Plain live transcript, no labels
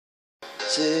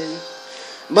Said,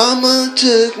 Mama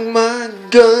took my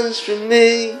guns from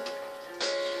me,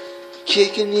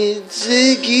 kicking in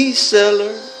Ziggy's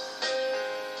cellar.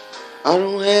 I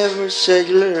don't have her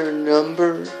cellular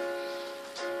number.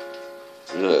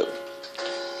 Look,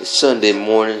 it's Sunday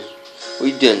morning.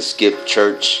 We done skip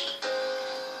church.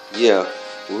 Yeah,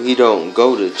 we don't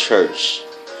go to church.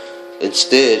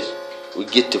 Instead, we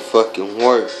get to fucking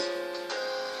work.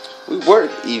 We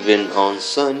work even on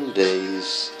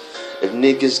Sundays. If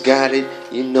niggas got it,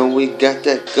 you know we got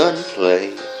that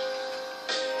gunplay.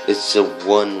 It's a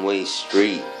one-way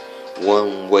street,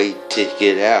 one-way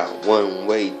ticket out,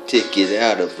 one-way ticket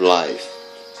out of life.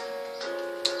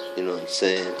 You know what I'm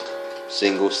saying?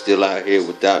 Single, still out here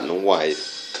without no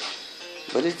wife.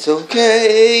 But it's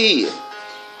okay.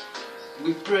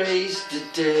 We praise the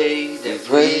day that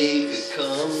we could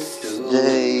come through.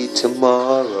 Today,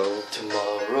 tomorrow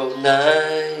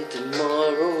Night,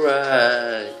 tomorrow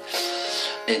ride.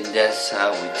 And that's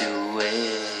how we do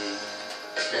it.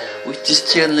 We just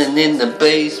chillin' in the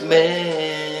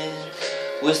basement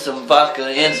with some vodka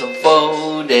and some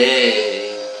 40.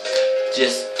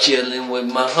 Just chillin' with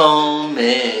my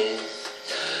homies.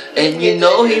 And you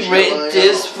know he rent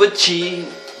this for cheap.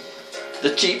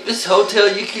 The cheapest hotel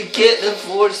you could get in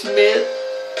Fort Smith.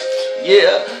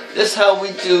 Yeah, that's how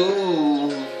we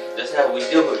do. That's how we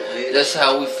do it, bitch. That's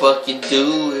how we fucking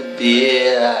do it,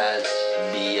 bitch.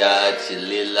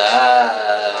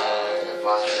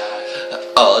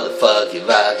 All the fucking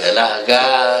vodka I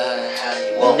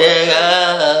got.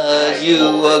 Nigga, you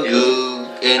a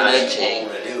good in the chain.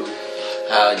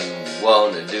 How you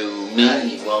wanna do me?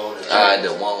 I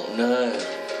don't want none.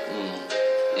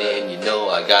 And you know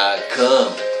I gotta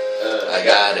come. I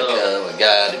gotta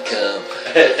come.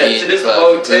 In the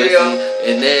fucking pussy.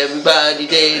 And everybody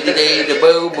day, the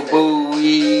boo,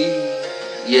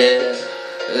 yeah.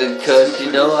 Cause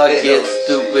you know I get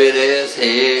stupid as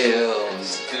hell.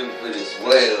 Stupid as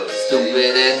well.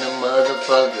 Stupid in the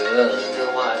motherfucker. You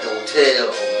know I don't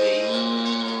tell me.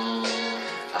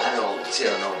 I don't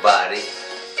tell nobody.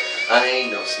 I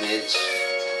ain't no snitch.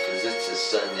 Cause it's a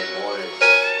Sunday morning.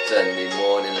 Sunday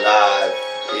morning live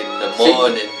in the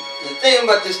morning. See, the thing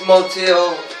about this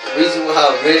motel, the reason why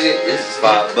I rent it is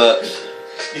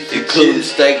 $5. Including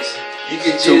steaks. You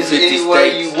can choose anywhere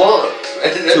steaks. you want.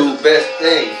 That's the best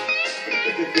thing.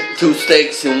 2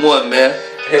 steaks in one, man.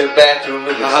 And a bathroom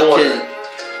in the corner.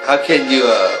 How can you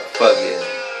fucking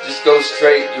just go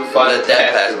straight? You'll find let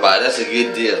that pass by? That's a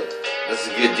good deal. That's a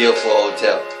good deal for a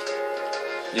hotel.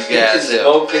 You can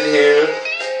smoke in here.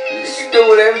 You can do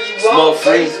whatever you want. Smoke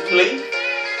free. Basically.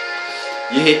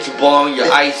 You hit your bong,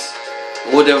 your ice,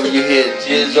 whatever you hit.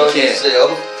 Jizz on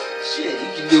yourself. Shit, you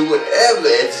can do whatever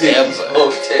at this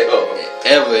motel.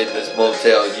 Ever in this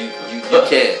motel, you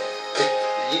can't.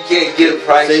 You can't get a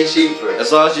price cheaper.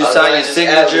 As long as you sign your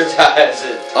signature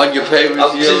on your papers,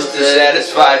 I'm just a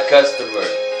satisfied customer.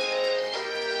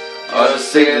 On the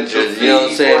signature, you know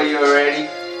what I'm saying? You're ready.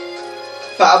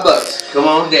 $5. Come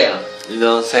on down. You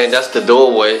know what I'm saying? That's the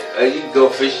doorway. Or you can go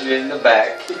fishing in the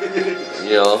back.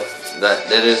 You know,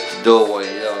 that is the doorway.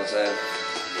 You know what I'm saying?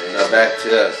 Now back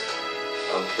to us.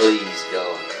 I'm pleased,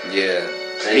 though. Yeah.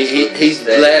 He's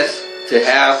blessed to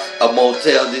have a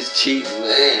motel this cheap.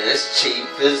 Man, it's cheap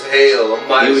as hell. I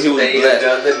might have stayed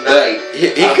another night.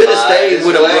 He could have stayed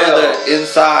with a brother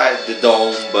inside the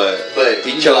dome, but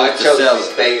he chose to sell it.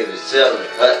 Stay in the cellar.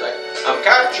 I'm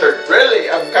captured, really.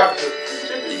 I'm captured.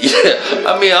 Yeah,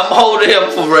 I mean, I'm holding him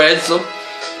for ransom.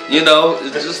 You know,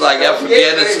 it's just like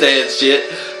Afghanistan shit.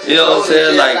 You know what I'm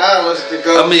saying? Like,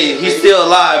 I mean, he's still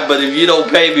alive, but if you don't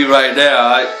pay me right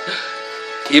now,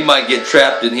 he might get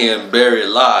trapped in here and buried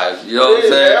alive. You know what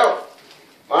I'm saying?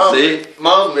 Mom, see?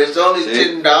 Mom, it's only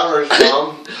 $10,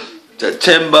 Mom.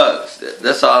 $10.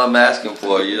 That's all I'm asking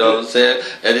for. You know what I'm saying?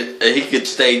 And he could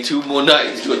stay 2 more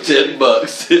nights for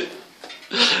 $10.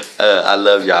 I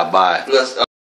love y'all. Bye.